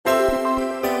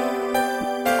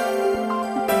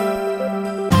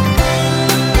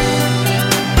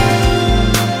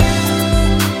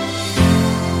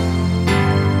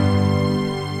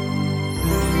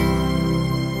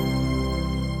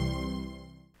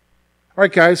All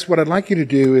right, guys, what I'd like you to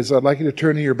do is I'd like you to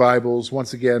turn in your Bibles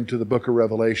once again to the book of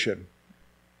Revelation.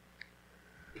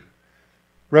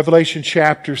 Revelation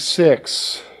chapter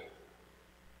 6.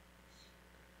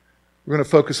 We're going to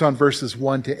focus on verses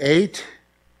 1 to 8.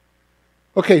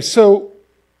 Okay, so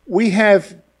we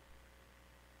have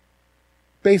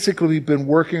basically been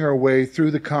working our way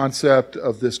through the concept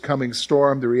of this coming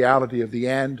storm, the reality of the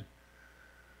end,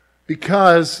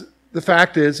 because the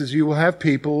fact is you will have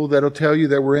people that'll tell you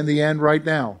that we're in the end right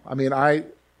now. I mean,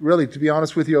 to be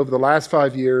honest with you, over the last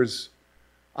 5 years,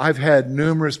 I've had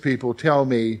numerous people tell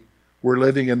me we're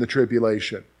living in the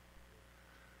tribulation.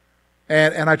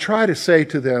 And I try to say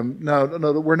to them, no,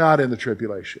 we're not in the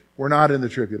tribulation. We're not in the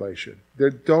tribulation.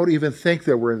 Don't even think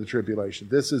that we're in the tribulation.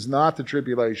 This is not the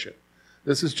tribulation.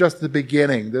 This is just the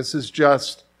beginning. This is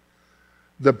just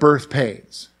the birth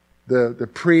pains, the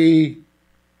pre-birth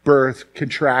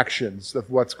contractions of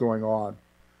what's going on.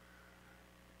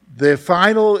 The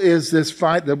final is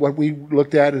what we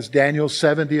looked at as Daniel's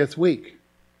 70th week,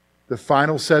 the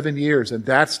final 7 years, and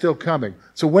that's still coming.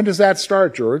 So when does that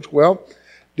start, George? Well,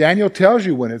 Daniel tells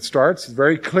you when it starts.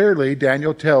 Very clearly,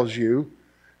 Daniel tells you,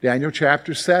 Daniel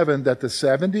chapter 7, that the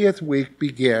 70th week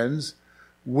begins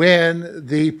when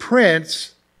the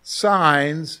prince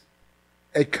signs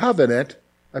a covenant,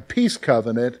 a peace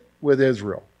covenant with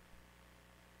Israel.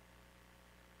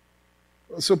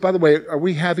 So, by the way, are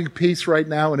we having peace right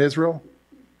now in Israel?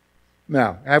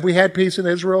 No. Have we had peace in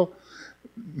Israel?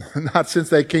 Not since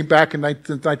they came back in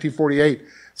 1948.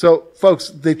 So, folks,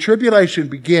 the tribulation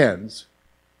begins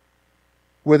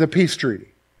with a peace treaty.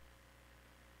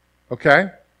 Okay?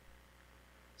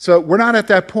 So we're not at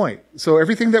that point. So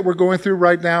everything that we're going through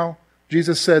right now,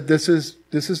 Jesus said this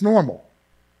is normal.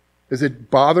 Is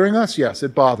it bothering us? Yes,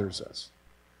 it bothers us.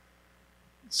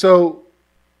 So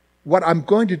what I'm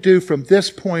going to do from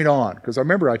this point on, because I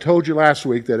remember I told you last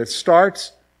week that it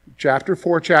starts, chapter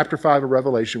 4, chapter 5 of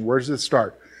Revelation, where does it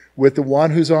start? With the one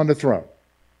who's on the throne.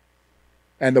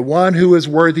 And the one who is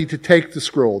worthy to take the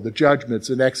scroll, the judgments,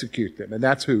 and execute them. And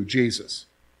that's who? Jesus.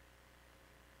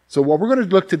 So what we're going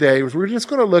to look today is we're just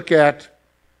going to look at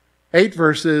 8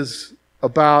 verses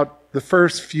about the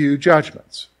first few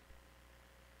judgments.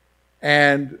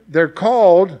 And they're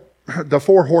called the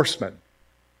 4 horsemen.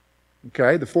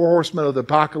 Okay? The 4 horsemen of the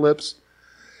apocalypse.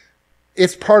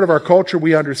 It's part of our culture.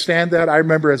 We understand that. I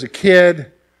remember as a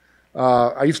kid,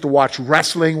 I used to watch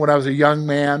wrestling when I was a young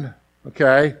man.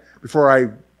 Okay? Before I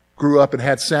grew up and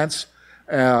had sense,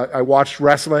 I watched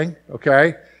wrestling,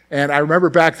 okay? And I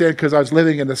remember back then, because I was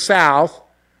living in the South,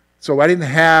 so I didn't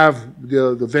have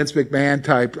the Vince McMahon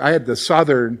type. I had the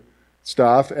Southern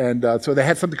stuff, and so they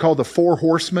had something called the 4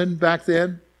 Horsemen back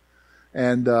then,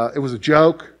 and it was a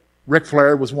joke. Ric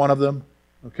Flair was one of them,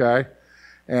 okay?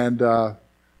 And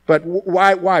but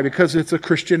why? Because it's a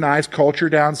Christianized culture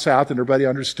down South, and everybody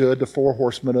understood the 4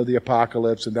 Horsemen of the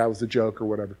apocalypse, and that was the joke or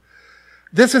whatever.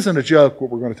 This isn't a joke, what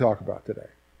we're going to talk about today.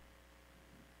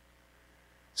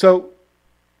 So,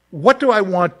 what do I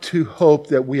want to hope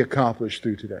that we accomplish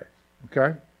through today?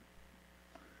 Okay?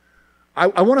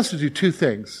 I want us to do 2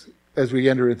 things as we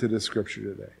enter into this scripture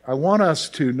today. I want us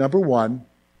to, number 1,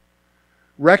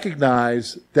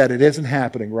 recognize that it isn't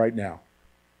happening right now.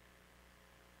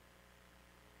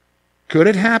 Could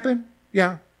it happen?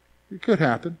 Yeah, it could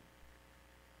happen.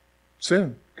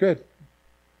 Soon, could.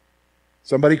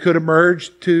 Somebody could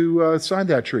emerge to sign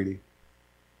that treaty.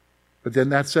 But then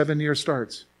that 7 years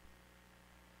starts.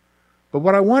 But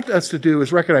what I want us to do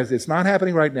is recognize it's not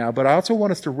happening right now, but I also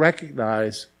want us to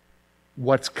recognize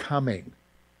what's coming.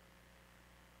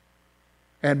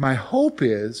 And my hope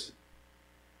is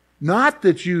not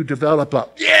that you develop a,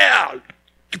 yeah,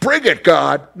 bring it,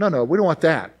 God. No, we don't want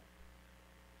that.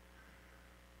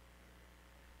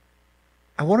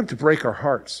 I want it to break our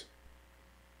hearts.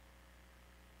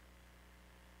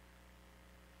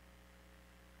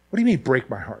 What do you mean, break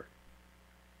my heart?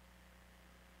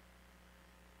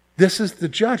 This is the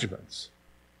judgments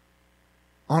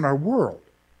on our world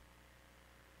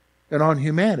and on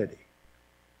humanity.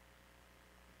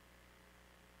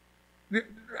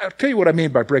 I'll tell you what I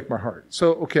mean by break my heart.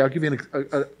 So, okay, I'll give you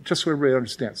just so everybody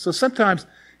understands. So sometimes,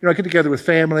 I get together with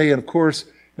family, and of course,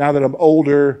 now that I'm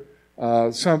older,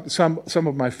 some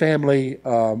of my family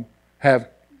have,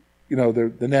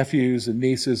 the nephews and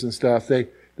nieces and stuff.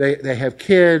 They have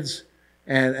kids,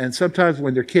 and sometimes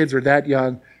when their kids are that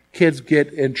young, kids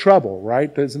get in trouble,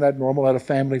 right? Isn't that normal at a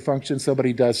family function?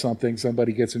 Somebody does something,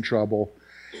 somebody gets in trouble.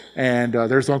 And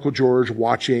there's Uncle George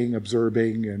watching,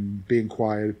 observing, and being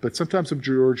quiet. But sometimes Uncle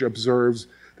George observes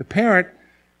the parent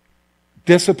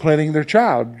disciplining their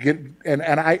child.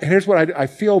 Here's what I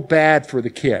feel bad for the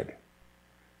kid.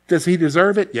 Does he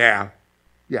deserve it? Yeah.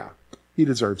 Yeah, he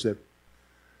deserves it.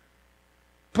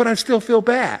 But I still feel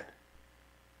bad.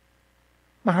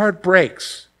 My heart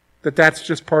breaks that that's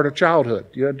just part of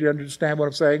childhood. Do you understand what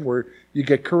I'm saying? Where you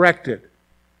get corrected.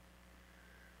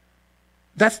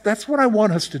 That's what I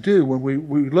want us to do when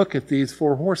we look at these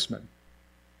four horsemen.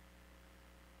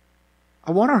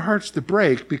 I want our hearts to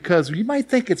break because you might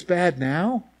think it's bad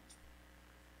now.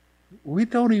 We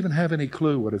don't even have any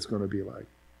clue what it's going to be like.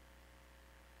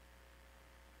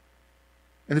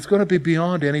 And it's going to be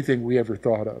beyond anything we ever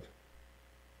thought of.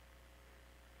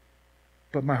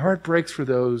 But my heart breaks for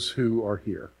those who are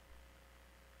here,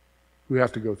 who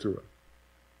have to go through it.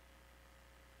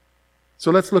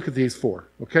 So let's look at these four,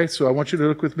 okay? So I want you to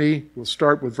look with me. We'll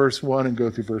start with verse 1 and go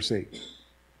through verse 8.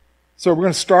 So we're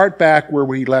going to start back where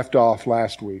we left off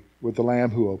last week with the Lamb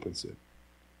who opens it.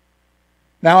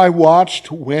 Now I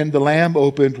watched when the Lamb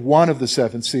opened one of the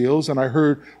seven seals, and I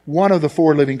heard one of the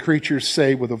four living creatures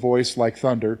say with a voice like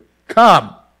thunder,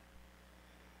 "Come!"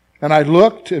 And I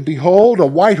looked, and behold, a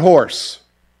white horse.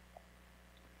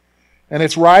 And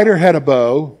its rider had a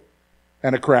bow,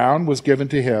 and a crown was given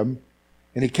to him,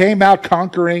 and he came out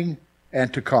conquering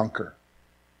and to conquer.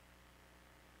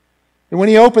 And when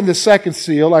he opened the second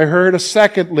seal, I heard a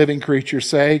second living creature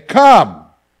say, "Come!"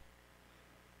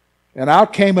 And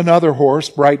out came another horse,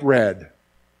 bright red.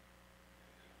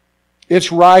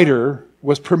 Its rider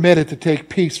was permitted to take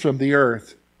peace from the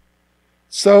earth,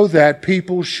 so that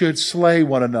people should slay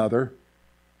one another,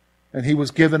 and he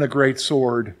was given a great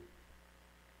sword.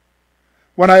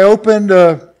 When I opened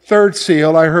a third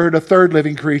seal, I heard a third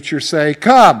living creature say,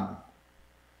 "Come!"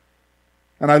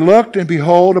 And I looked, and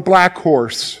behold, a black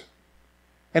horse,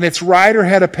 and its rider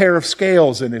had a pair of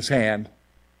scales in his hand.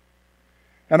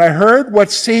 And I heard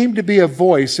what seemed to be a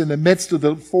voice in the midst of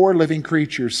the four living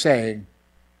creatures saying,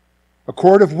 "A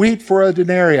quart of wheat for a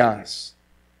denarius,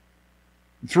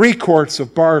 3 quarts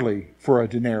of barley for a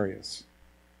denarius.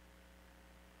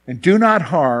 And do not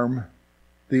harm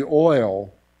the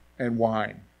oil and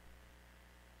wine."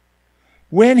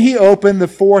 When he opened the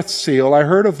fourth seal, I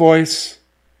heard a voice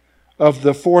of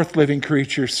the fourth living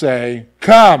creature say,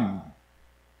 "Come!"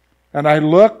 And I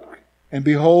looked, and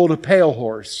behold, a pale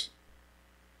horse.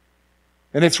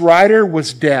 And its rider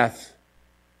was Death,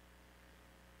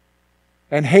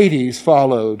 and Hades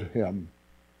followed him.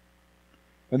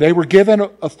 And they were given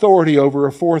authority over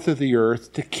a fourth of the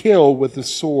earth to kill with the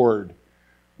sword,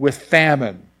 with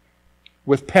famine,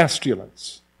 with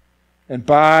pestilence, and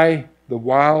by the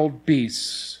wild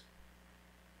beasts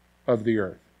of the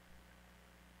earth.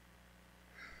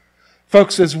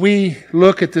 Folks, as we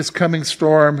look at this coming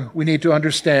storm, we need to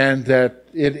understand that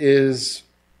it is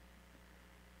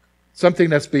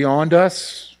something that's beyond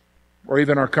us or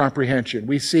even our comprehension.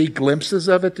 We see glimpses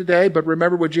of it today, but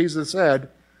remember what Jesus said.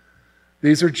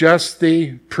 These are just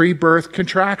the pre-birth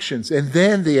contractions, and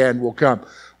then the end will come.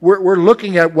 We're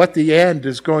looking at what the end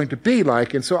is going to be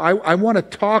like, and so I want to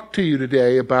talk to you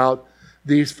today about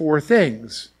these four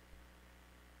things.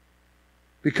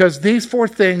 Because these four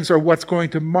things are what's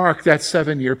going to mark that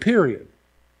 7-year period.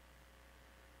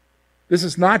 This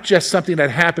is not just something that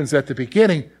happens at the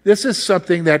beginning. This is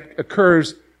something that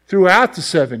occurs throughout the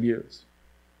 7 years.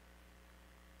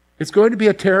 It's going to be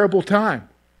a terrible time.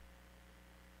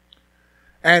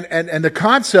 And the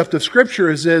concept of Scripture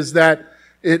is that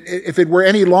if it were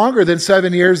any longer than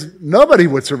 7 years, nobody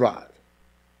would survive.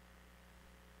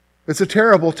 It's a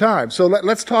terrible time. So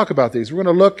let's talk about these. We're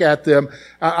going to look at them.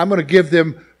 I'm going to give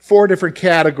them 4 different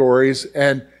categories,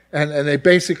 and they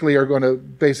basically are going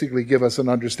to give us an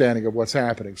understanding of what's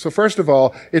happening. So first of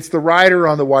all, it's the rider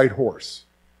on the white horse.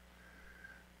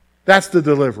 That's the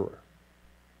deliverer.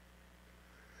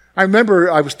 I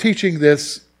remember I was teaching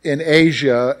this in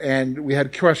Asia, and we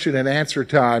had question and answer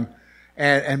time,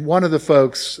 and one of the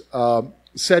folks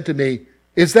said to me,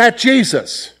 "Is that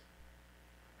Jesus?"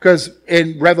 Because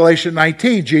in Revelation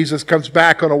 19, Jesus comes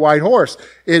back on a white horse.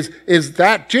 Is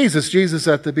that Jesus? Jesus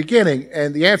at the beginning?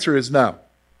 And the answer is no.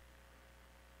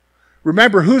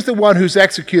 Remember, who's the one who's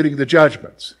executing the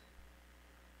judgments?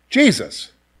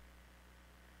 Jesus.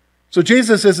 So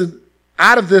Jesus isn't,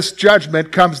 out of this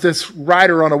judgment comes this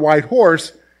rider on a white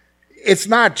horse. It's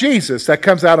not Jesus that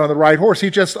comes out on the white horse.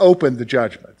 He just opened the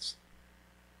judgments.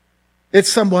 It's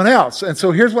someone else. And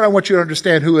so here's what I want you to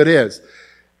understand who it is.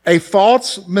 A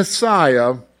false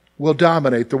Messiah will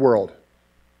dominate the world.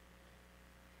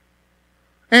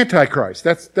 Antichrist.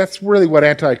 That's really what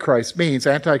Antichrist means.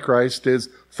 Antichrist is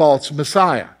false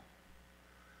Messiah.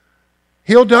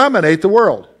 He'll dominate the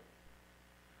world.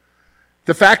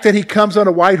 The fact that he comes on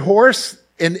a white horse,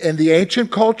 in the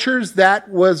ancient cultures, that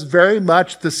was very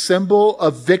much the symbol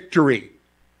of victory.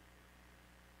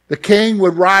 The king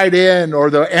would ride in, or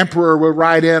the emperor would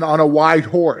ride in on a white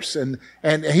horse, and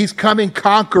he's coming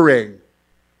conquering.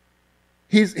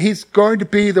 He's going to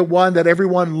be the one that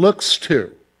everyone looks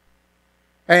to.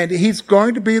 And he's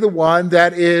going to be the one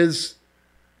that is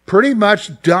pretty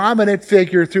much dominant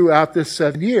figure throughout this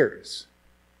 7 years.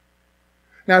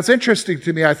 Now, it's interesting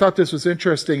to me. I thought this was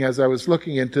interesting as I was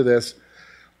looking into this.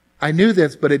 I knew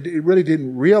this, but it really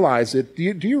didn't realize it.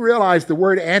 Do you realize the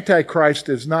word Antichrist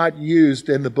is not used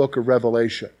in the book of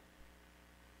Revelation?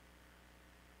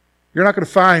 You're not going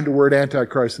to find the word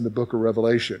Antichrist in the book of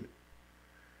Revelation.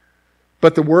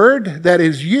 But the word that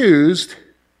is used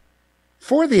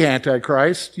for the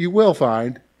Antichrist, you will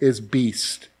find, is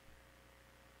beast.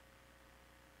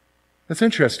 That's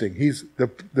interesting.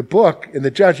 The book in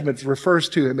the judgments refers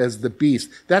to him as the beast.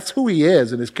 That's who he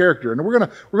is and his character. And we're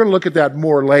gonna look at that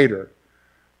more later.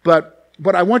 But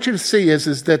what I want you to see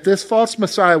is that this false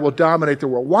Messiah will dominate the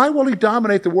world. Why will he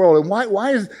dominate the world?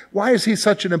 And why is he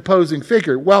such an imposing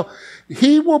figure? Well,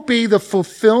 he will be the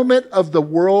fulfillment of the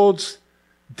world's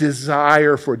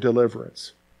desire for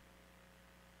deliverance.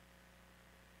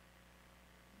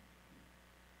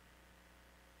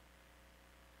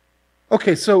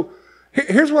 Okay, so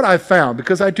here's what I've found,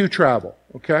 because I do travel,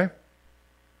 okay?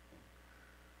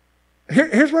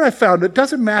 Here's what I found. It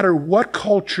doesn't matter what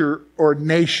culture or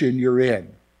nation you're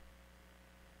in.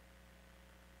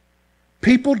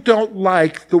 People don't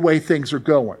like the way things are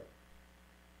going.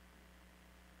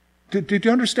 Did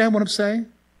you understand what I'm saying?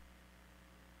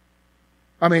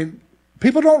 I mean,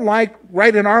 people don't like,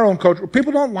 right in our own culture,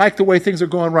 people don't like the way things are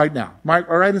going right now. Am I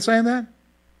all right in saying that?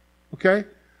 Okay?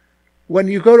 When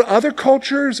you go to other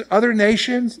cultures, other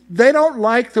nations, they don't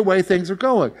like the way things are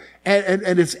going.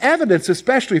 And it's evidenced,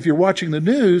 especially if you're watching the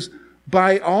news,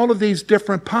 by all of these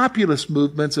different populist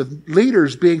movements of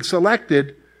leaders being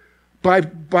selected by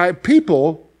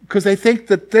people because they think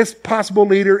that this possible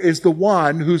leader is the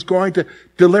one who's going to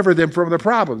deliver them from the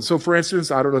problems. So, for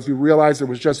instance, I don't know if you realize there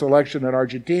was just an election in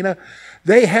Argentina.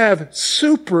 They have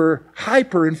super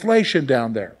hyper inflation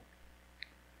down there.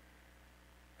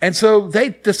 And so they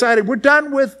decided, we're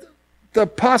done with the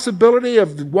possibility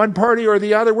of one party or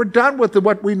the other. We're done with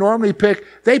what we normally pick.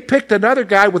 They picked another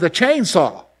guy with a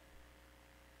chainsaw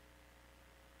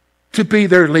to be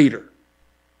their leader.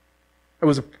 It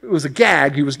was a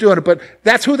gag. He was doing it, but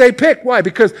that's who they picked. Why?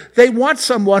 Because they want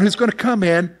someone who's going to come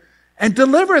in and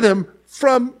deliver them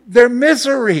from their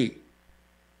misery.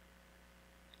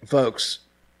 Folks,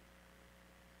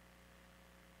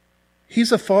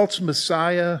 he's a false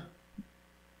Messiah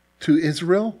to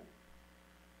Israel,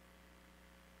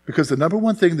 because the number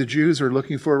one thing the Jews are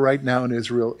looking for right now in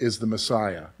Israel is the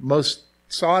Messiah. Most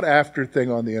sought after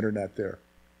thing on the internet there.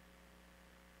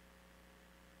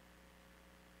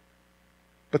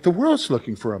 But the world's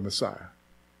looking for a Messiah.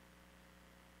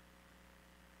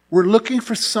 We're looking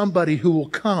for somebody who will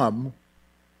come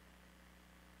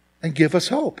and give us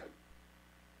hope.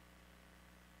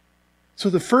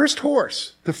 So the first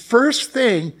horse, the first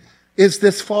thing is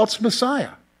this false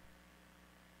Messiah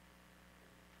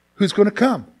who's going to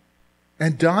come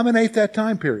and dominate that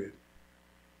time period.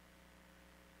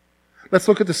 Let's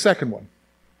look at the second one.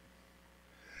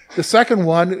 The second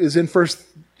one is in verse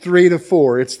 3 to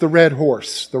 4. It's the red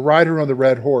horse, the rider on the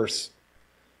red horse.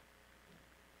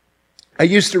 I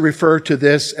used to refer to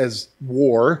this as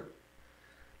war.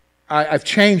 I've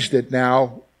changed it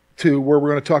now to where we're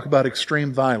going to talk about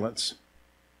extreme violence.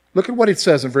 Look at what it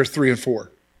says in verse 3 and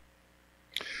 4.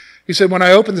 He said, when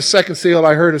I opened the second seal,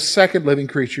 I heard a second living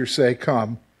creature say,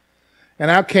 come. And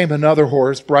out came another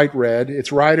horse, bright red.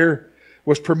 Its rider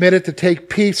was permitted to take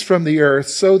peace from the earth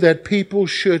so that people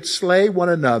should slay one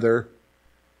another.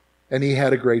 And he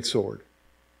had a great sword.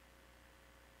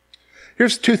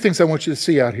 Here's two things I want you to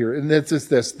see out here. And this is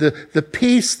this. The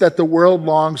peace that the world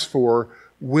longs for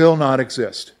will not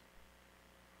exist.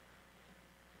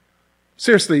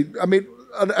 Seriously, I mean,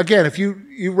 again, if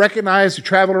you recognize, you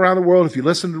travel around the world, if you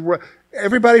listen to the world,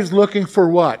 everybody's looking for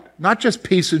what? Not just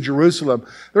peace in Jerusalem.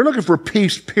 They're looking for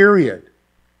peace, period.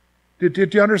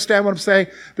 Did you understand what I'm saying?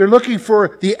 They're looking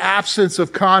for the absence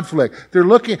of conflict. They're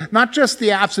looking, not just the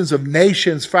absence of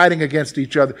nations fighting against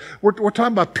each other. We're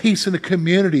talking about peace in the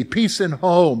community, peace in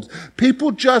homes.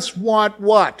 People just want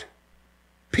what?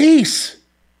 Peace.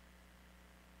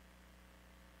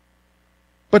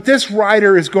 But this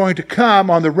rider is going to come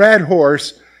on the red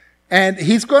horse, and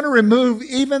he's going to remove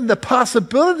even the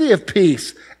possibility of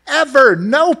peace. Ever.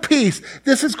 No peace.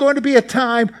 This is going to be a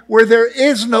time where there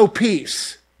is no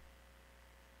peace.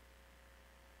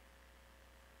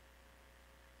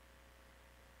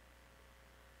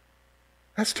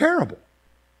 That's terrible.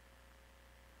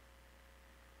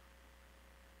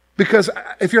 Because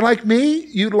if you're like me,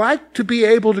 you'd like to be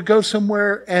able to go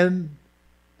somewhere and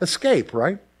escape,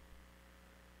 right?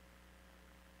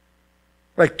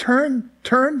 Like turn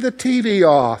the TV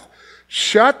off,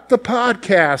 shut the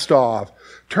podcast off,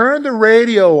 turn the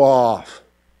radio off.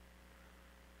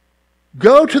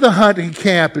 Go to the hunting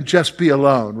camp and just be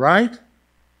alone, right?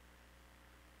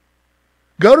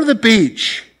 Go to the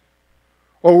beach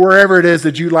or wherever it is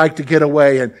that you like to get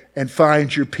away and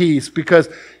find your peace, because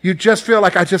you just feel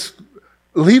like, I just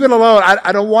leave it alone.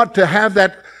 I don't want to have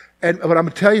that. But I'm going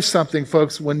to tell you something,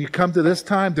 folks. When you come to this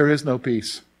time, there is no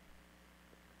peace.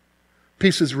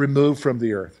 Peace is removed from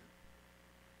the earth.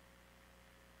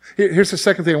 Here's the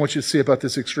second thing I want you to see about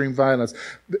this extreme violence.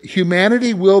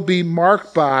 Humanity will be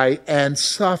marked by and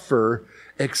suffer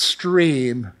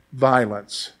extreme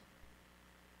violence.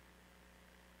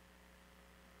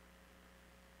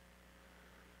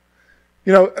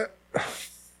 You know,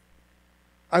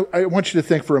 I want you to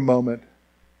think for a moment.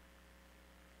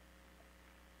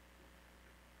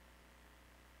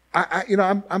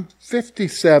 I'm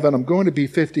 57. I'm going to be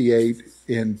 58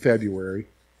 in February.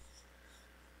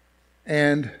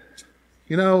 And,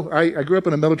 I grew up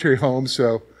in a military home,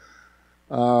 so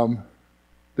the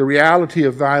reality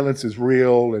of violence is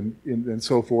real and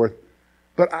so forth.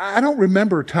 But I don't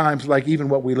remember times like even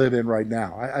what we live in right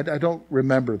now. I don't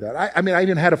remember that. I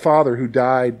even had a father who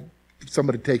died,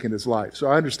 somebody taking his life, so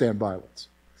I understand violence.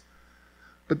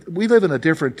 But we live in a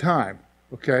different time,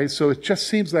 okay? So it just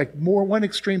seems like one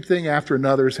extreme thing after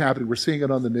another is happening. We're seeing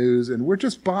it on the news, and we're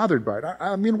just bothered by it.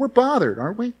 We're bothered,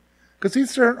 aren't we? Because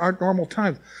these aren't normal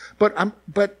times. But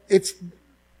it's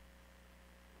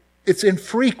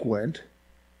infrequent.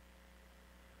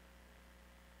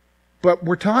 But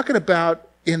we're talking about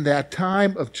in that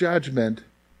time of judgment,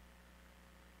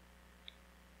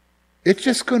 it's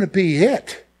just going to be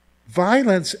it.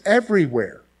 Violence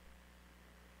everywhere.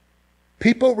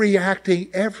 People reacting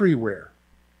everywhere.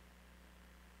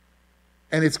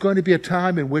 And it's going to be a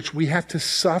time in which we have to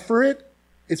suffer it.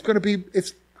 It's going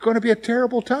to be a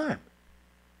terrible time.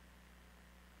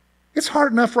 It's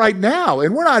hard enough right now,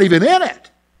 and we're not even in it.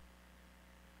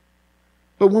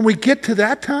 But when we get to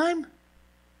that time,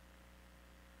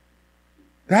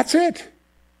 that's it.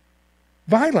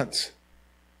 Violence.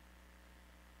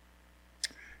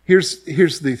 Here's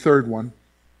the third one.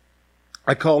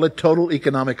 I call it total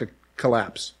economic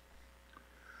collapse.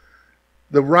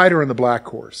 The rider on the black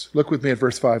horse. Look with me at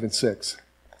verse 5 and 6.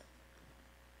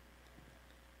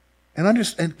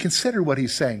 And consider what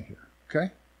he's saying here,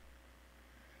 okay?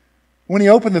 When he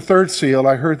opened the third seal,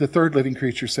 I heard the third living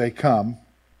creature say, "Come."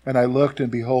 And I looked, and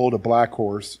behold, a black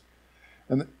horse.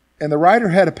 And the rider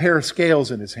had a pair of scales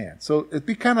in his hand. So it'd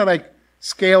be kind of like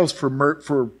scales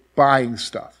for buying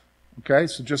stuff. Okay?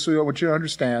 So just so I want you to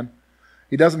understand,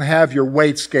 he doesn't have your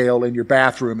weight scale in your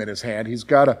bathroom in his hand. He's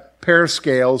got a pair of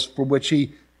scales from which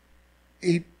he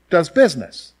does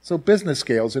business. So business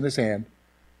scales in his hand.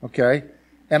 Okay?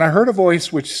 And I heard a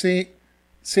voice which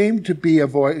seemed to be a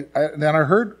voice. Then I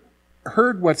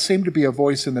heard what seemed to be a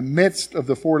voice in the midst of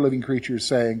the four living creatures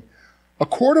saying, "A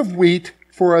quart of wheat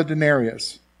for a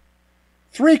denarius.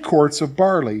 3 quarts of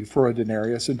barley for a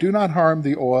denarius, and do not harm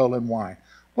the oil and wine."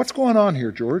 What's going on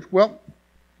here, George? Well,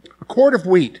 a quart of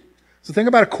wheat. So think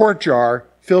about a quart jar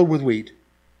filled with wheat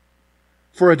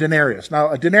for a denarius. Now,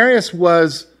 a denarius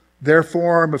was their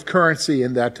form of currency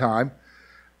in that time.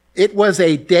 It was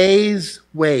a day's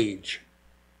wage.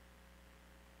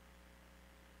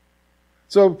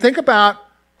 So think about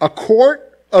a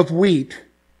quart of wheat,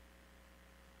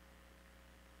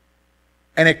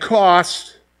 and it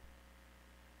costs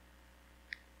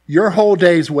your whole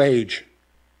day's wage.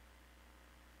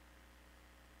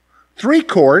 3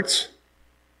 quarts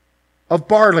of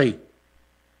barley.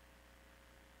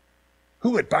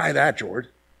 Who would buy that, George?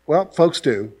 Well, folks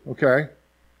do, okay?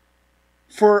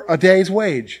 For a day's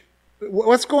wage.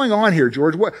 What's going on here,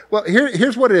 George? Well,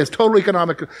 here's what it is, total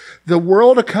economic. The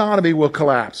world economy will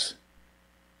collapse.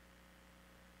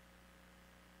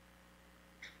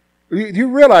 You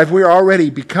realize we're already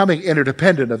becoming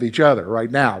interdependent of each other right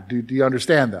now. Do you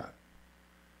understand that?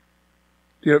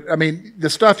 The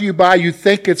stuff you buy, you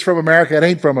think it's from America, it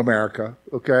ain't from America,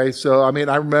 okay? So, I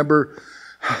remember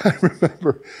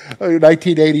in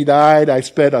 1989, I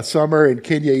spent a summer in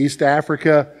Kenya, East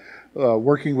Africa,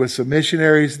 working with some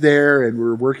missionaries there, and we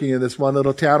were working in this one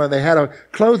little town, and they had a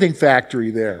clothing factory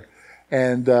there.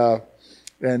 And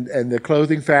the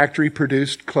clothing factory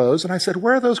produced clothes. And I said,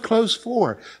 "Where are those clothes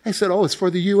for?" They said, "Oh, it's for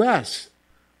the U.S."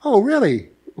 "Oh, really?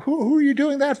 Who are you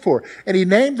doing that for?" And he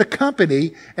named the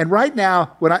company. And right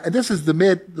now, and this is the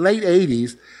late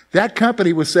 80s, that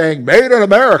company was saying, "Made in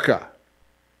America."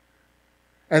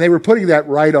 And they were putting that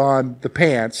right on the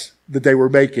pants that they were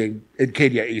making in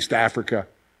Kenya, East Africa,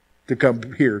 to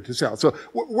come here to sell. So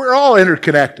we're all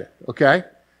interconnected, okay?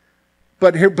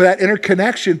 But that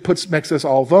interconnection makes us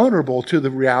all vulnerable to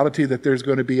the reality that there's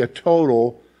going to be a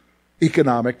total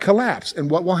economic collapse.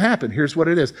 And what will happen? Here's what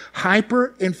it is.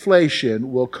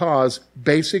 Hyperinflation will cause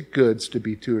basic goods to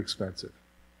be too expensive.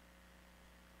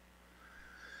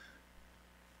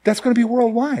 That's going to be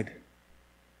worldwide.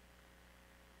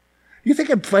 You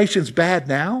think inflation's bad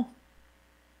now?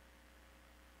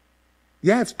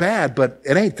 Yeah, it's bad, but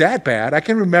it ain't that bad. I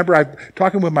can remember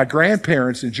talking with my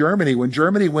grandparents in Germany when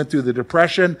Germany went through the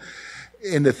Depression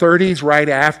in the 30s, right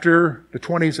after the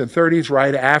 20s and 30s,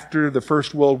 right after the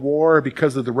First World War,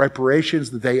 because of the reparations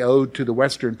that they owed to the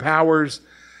Western powers.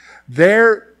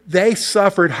 They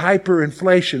suffered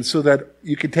hyperinflation so that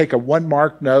you could take a 1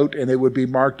 mark note and it would be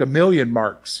marked 1,000,000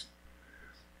 marks.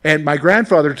 And my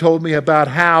grandfather told me about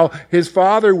how his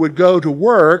father would go to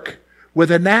work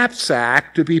with a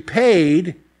knapsack to be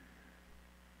paid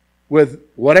with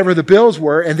whatever the bills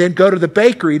were, and then go to the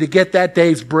bakery to get that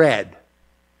day's bread.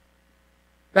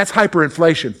 That's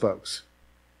hyperinflation, folks.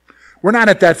 We're not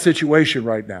at that situation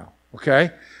right now,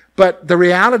 okay? But the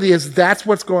reality is that's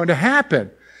what's going to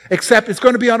happen. Except it's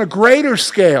going to be on a greater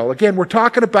scale. Again, we're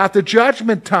talking about the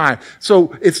judgment time.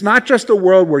 So it's not just a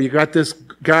world where you got this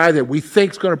guy that we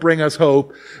think is going to bring us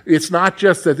hope. It's not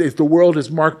just that if the world is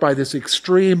marked by this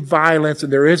extreme violence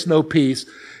and there is no peace.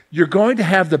 You're going to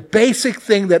have the basic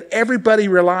thing that everybody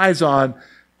relies on,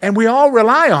 and we all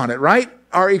rely on it, right?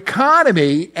 Our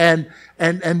economy and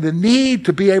the need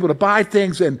to be able to buy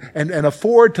things and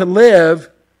afford to live,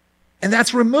 and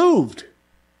that's removed.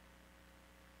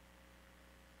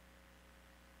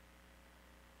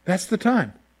 That's the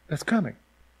time that's coming.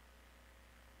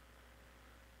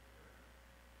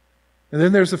 And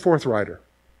then there's the fourth rider.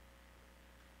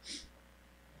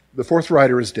 The fourth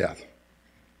rider is death.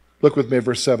 Look with me at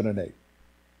verse 7 and 8.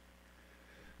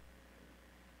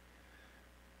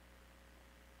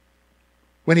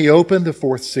 When he opened the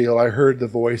fourth seal, I heard the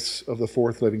voice of the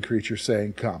fourth living creature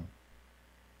saying, "Come."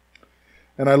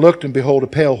 And I looked, and behold, a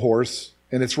pale horse,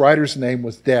 and its rider's name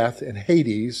was Death, and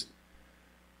Hades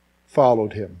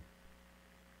followed him.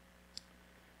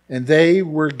 And they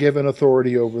were given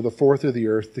authority over the fourth of the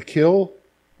earth to kill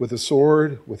with the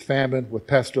sword, with famine, with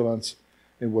pestilence,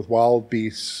 and with wild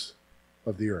beasts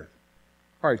of the earth.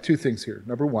 All right, two things here.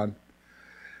 Number one,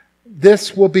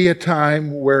 this will be a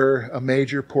time where a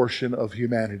major portion of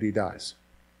humanity dies.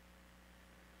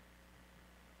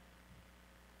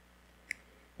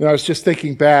 You know, I was just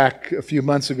thinking back a few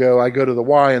months ago. I go to the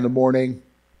Y in the morning,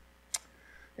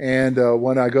 and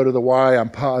when I go to the Y,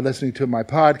 I'm listening to my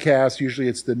podcast. Usually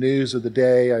it's the news of the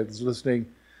day. I was listening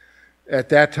at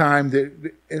that time,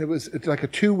 and it's like a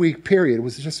 2-week period. It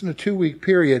was just in a 2-week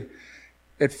period.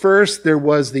 At first, there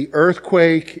was the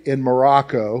earthquake in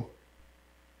Morocco,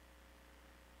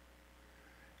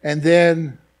 and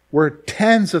then where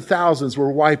tens of thousands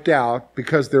were wiped out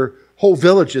because their whole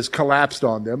villages collapsed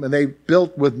on them, and they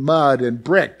built with mud and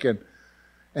brick. And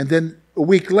then a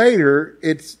week later,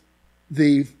 it's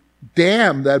the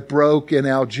dam that broke in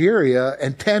Algeria,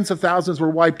 and tens of thousands were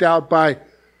wiped out by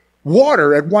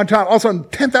water at one time. All of a sudden,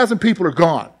 10,000 people are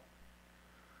gone.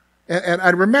 And I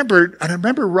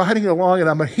remember riding along, and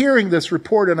I'm hearing this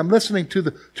report, and I'm listening to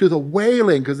the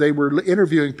wailing because they were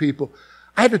interviewing people.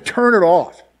 I had to turn it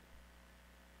off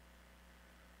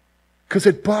because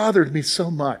it bothered me so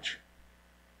much.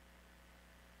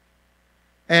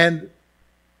 And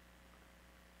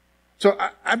so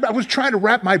I was trying to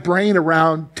wrap my brain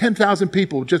around 10,000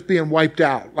 people just being wiped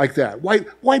out like that.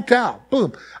 Wiped out.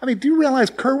 Boom. I mean, do you realize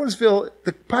Kerwinsville,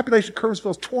 the population of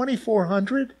Kerwinsville is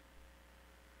 2,400?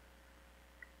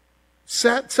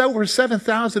 Set over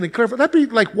 7,000 in Clearfield. That'd be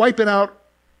like wiping out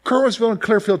Kerwinsville and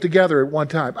Clearfield together at one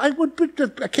time. I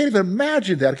can't even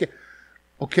imagine that.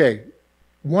 Okay,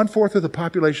 1/4 of the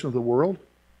population of the world.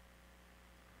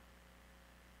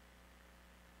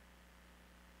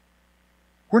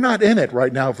 We're not in it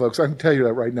right now, folks. I can tell you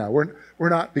that right now. We're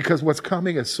not, because what's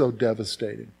coming is so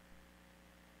devastating.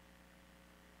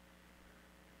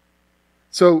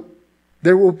 So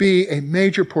there will be a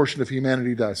major portion of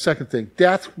humanity die. Second thing,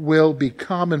 death will be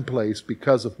commonplace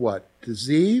because of what?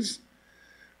 Disease,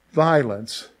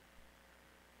 violence,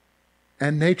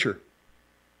 and nature.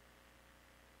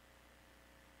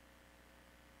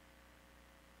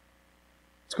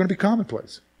 It's going to be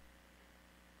commonplace.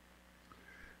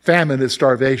 Famine is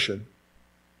starvation.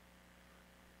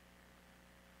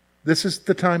 This is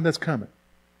the time that's coming.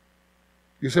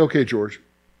 You say, okay, George,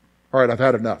 all right, I've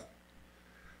had enough.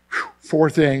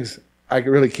 4 things, I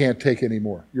really can't take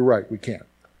anymore. You're right, we can't.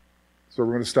 So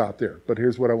we're going to stop there. But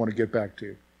here's what I want to get back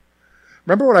to.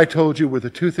 Remember what I told you were the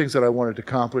two things that I wanted to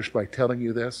accomplish by telling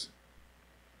you this?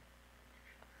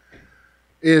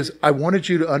 Is I wanted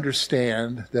you to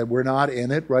understand that we're not in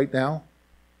it right now.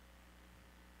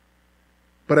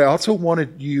 But I also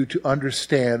wanted you to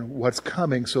understand what's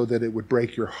coming so that it would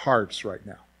break your hearts right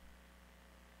now.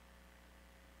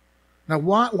 Now,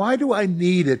 why do I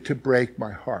need it to break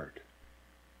my heart?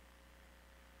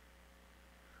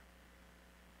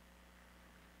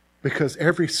 Because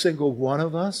every single one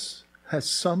of us has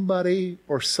somebody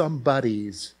or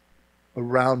somebodies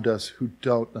around us who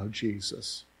don't know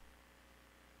Jesus,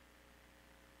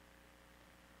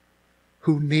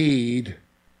 who need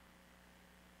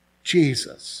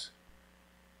Jesus.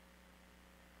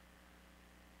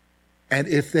 And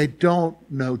if they don't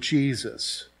know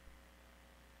Jesus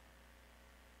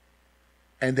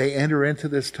and they enter into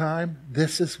this time,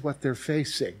 this is what they're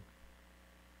facing.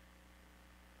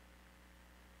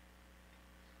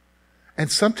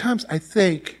 And sometimes I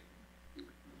think,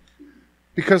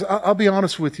 because I'll be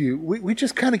honest with you, we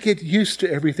just kind of get used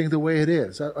to everything the way it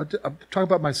is. I'm talking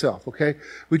about myself, okay?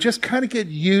 We just kind of get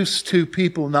used to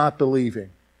people not believing.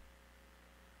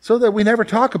 So that we never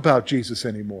talk about Jesus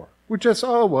anymore. We're just,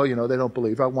 oh, well, they don't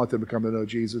believe. I want them to come to know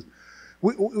Jesus.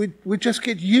 We just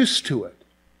get used to it.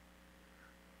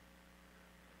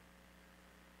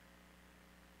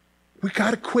 We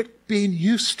got to quit being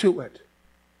used to it.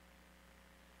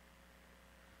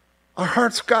 Our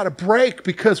hearts got to break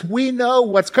because we know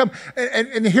what's coming.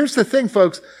 And here's the thing,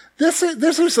 folks. This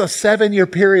is a 7-year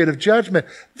period of judgment.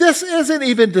 This isn't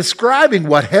even describing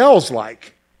what hell's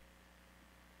like,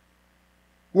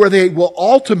 where they will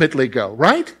ultimately go,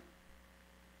 right?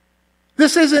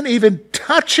 This isn't even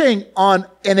touching on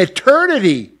an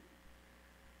eternity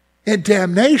in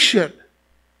damnation.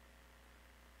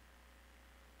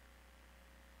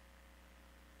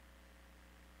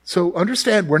 So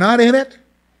understand, we're not in it.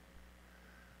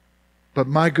 But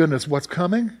my goodness, what's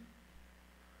coming?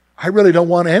 I really don't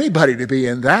want anybody to be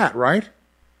in that, right?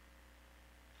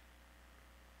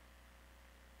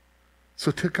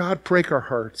 So to God, break our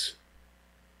hearts.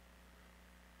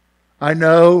 I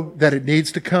know that it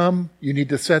needs to come. You need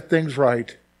to set things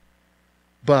right.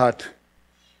 But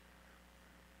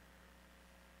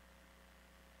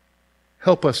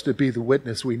help us to be the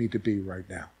witness we need to be right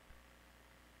now.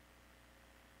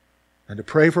 And to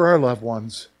pray for our loved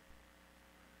ones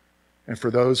and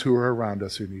for those who are around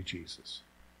us who need Jesus.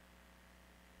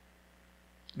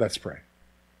 Let's pray.